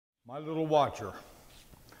My little watcher.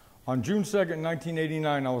 On June 2nd,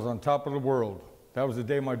 1989, I was on top of the world. That was the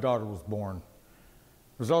day my daughter was born.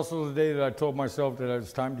 It was also the day that I told myself that it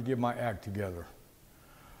was time to get my act together.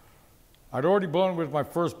 I'd already blown with my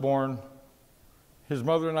firstborn. His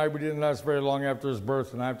mother and we didn't last very long after his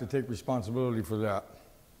birth, and I have to take responsibility for that.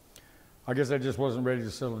 I guess I just wasn't ready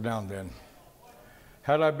to settle down then.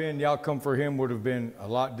 Had I been, the outcome for him would have been a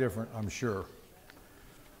lot different, I'm sure.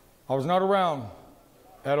 I was not around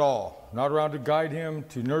at all. Not around to guide him,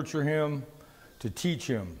 to nurture him, to teach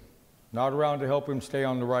him. Not around to help him stay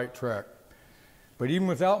on the right track. But even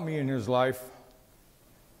without me in his life,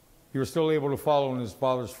 he was still able to follow in his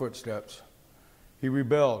father's footsteps. He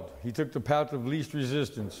rebelled. He took the path of least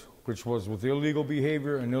resistance, which was with illegal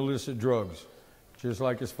behavior and illicit drugs, just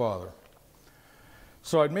like his father.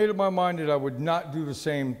 So I'd made up my mind that I would not do the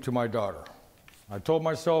same to my daughter. I told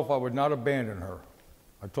myself I would not abandon her.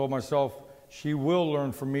 I told myself she will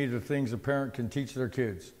learn from me the things a parent can teach their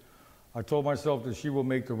kids. I told myself that she will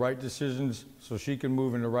make the right decisions so she can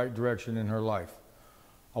move in the right direction in her life.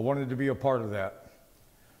 I wanted to be a part of that.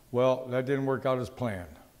 Well, that didn't work out as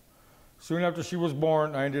planned. Soon after she was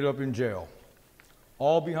born, I ended up in jail.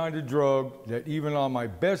 All behind a drug that even on my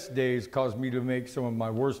best days caused me to make some of my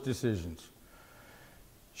worst decisions.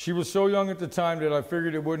 She was so young at the time that I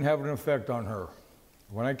figured it wouldn't have an effect on her.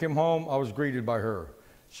 When I came home, I was greeted by her.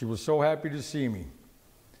 She was so happy to see me.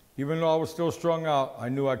 Even though I was still strung out, I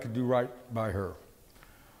knew I could do right by her.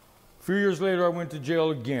 A few years later, I went to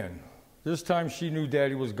jail again. This time she knew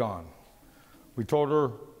Daddy was gone. We told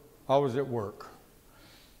her I was at work.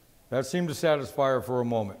 That seemed to satisfy her for a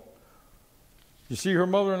moment. You see, her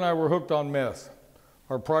mother and I were hooked on meth.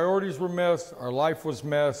 Our priorities were meth, our life was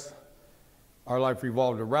meth, our life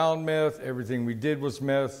revolved around meth, everything we did was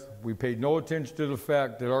meth. We paid no attention to the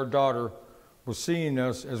fact that our daughter was seeing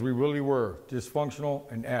us as we really were, dysfunctional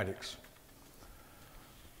and addicts.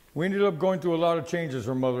 We ended up going through a lot of changes,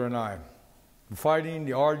 her mother and I. The fighting,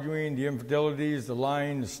 the arguing, the infidelities, the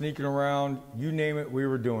lying, the sneaking around, you name it, we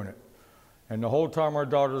were doing it. And the whole time our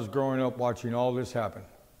daughter was growing up watching all this happen.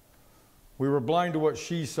 We were blind to what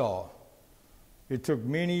she saw. It took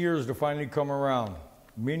many years to finally come around.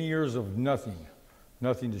 Many years of nothing.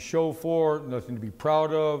 Nothing to show for, nothing to be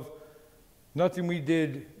proud of. Nothing we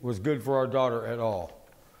did was good for our daughter at all.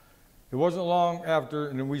 It wasn't long after,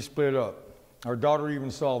 and then we split up. Our daughter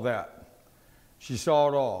even saw that. She saw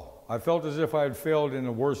it all. I felt as if I had failed in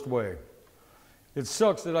the worst way. It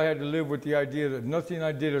sucks that I had to live with the idea that nothing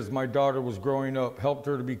I did as my daughter was growing up helped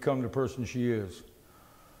her to become the person she is.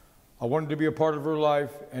 I wanted to be a part of her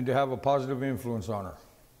life and to have a positive influence on her.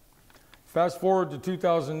 Fast forward to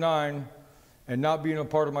 2009, and not being a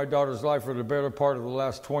part of my daughter's life for the better part of the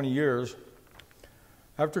last 20 years,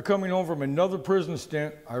 after coming home from another prison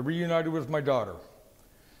stint, I reunited with my daughter.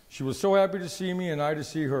 She was so happy to see me and I to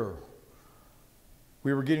see her.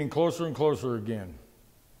 We were getting closer and closer again.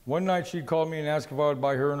 One night she called me and asked if I would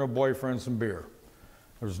buy her and her boyfriend some beer.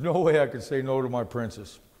 There was no way I could say no to my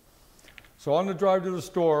princess. So on the drive to the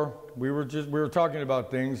store, we were talking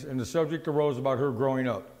about things, and the subject arose about her growing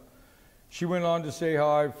up. She went on to say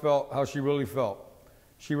how she really felt.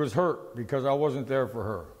 She was hurt because I wasn't there for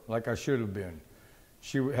her, like I should have been.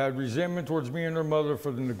 She had resentment towards me and her mother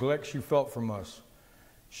for the neglect she felt from us.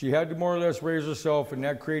 She had to more or less raise herself, and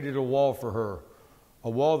that created a wall for her, a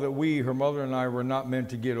wall that we, her mother and I, were not meant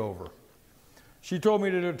to get over. She told me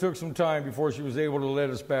that it took some time before she was able to let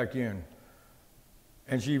us back in,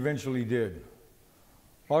 and she eventually did.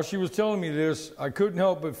 While she was telling me this, I couldn't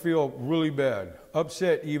help but feel really bad,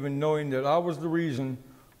 upset even knowing that I was the reason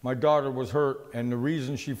my daughter was hurt and the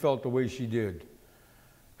reason she felt the way she did.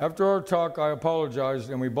 After our talk, I apologized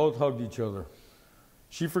and we both hugged each other.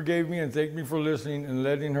 She forgave me and thanked me for listening and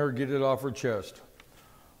letting her get it off her chest.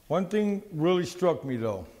 One thing really struck me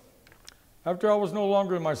though. After I was no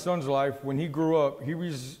longer in my son's life, when he grew up, he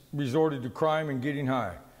resorted to crime and getting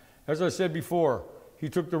high. As I said before, he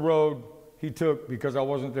took the road he took because I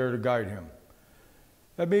wasn't there to guide him.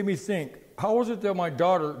 That made me think, how was it that my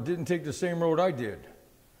daughter didn't take the same road I did?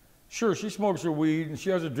 Sure, she smokes her weed and she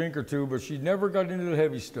has a drink or two, but she never got into the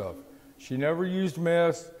heavy stuff. She never used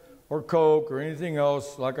meth or coke or anything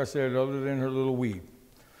else, like I said, other than her little weed.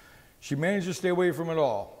 She managed to stay away from it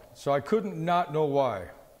all, so I couldn't not know why.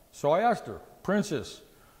 So I asked her, Princess,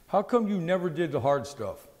 how come you never did the hard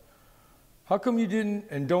stuff? How come you didn't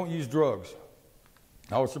and don't use drugs?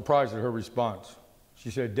 I was surprised at her response. She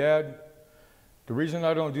said, Dad, the reason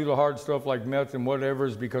I don't do the hard stuff like meth and whatever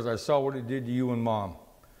is because I saw what it did to you and Mom.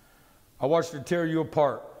 I watched it tear you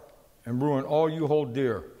apart and ruin all you hold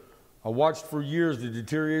dear. I watched for years the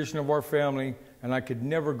deterioration of our family, and I could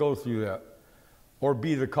never go through that. or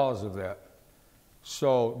be the cause of that.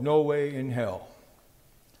 So no way in hell.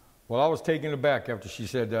 Well, I was taken aback after she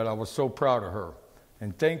said that. I was so proud of her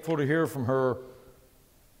and thankful to hear from her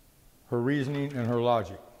reasoning and her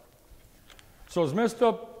logic. So as messed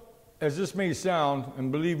up as this may sound,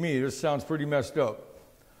 and believe me, this sounds pretty messed up,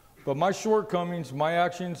 but my shortcomings, my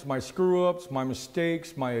actions, my screw-ups, my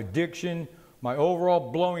mistakes, my addiction, my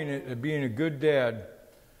overall blowing it at being a good dad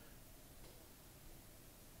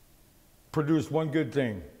produced one good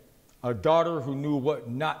thing: a daughter who knew what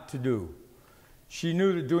not to do. She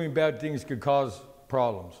knew that doing bad things could cause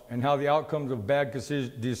problems and how the outcomes of bad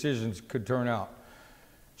decisions could turn out.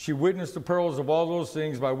 She witnessed the perils of all those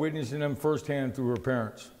things by witnessing them firsthand through her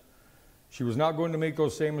parents. She was not going to make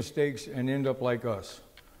those same mistakes and end up like us.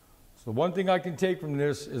 So one thing I can take from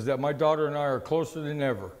this is that my daughter and I are closer than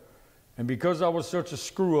ever. And because I was such a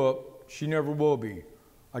screw-up, she never will be.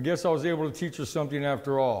 I guess I was able to teach her something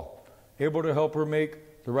after all, able to help her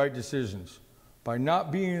make the right decisions. By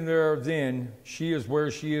not being there then, she is where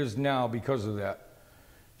she is now because of that.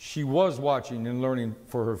 She was watching and learning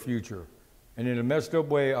for her future. And in a messed up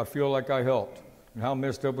way, I feel like I helped. And how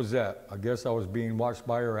messed up was that? I guess I was being watched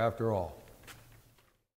by her after all.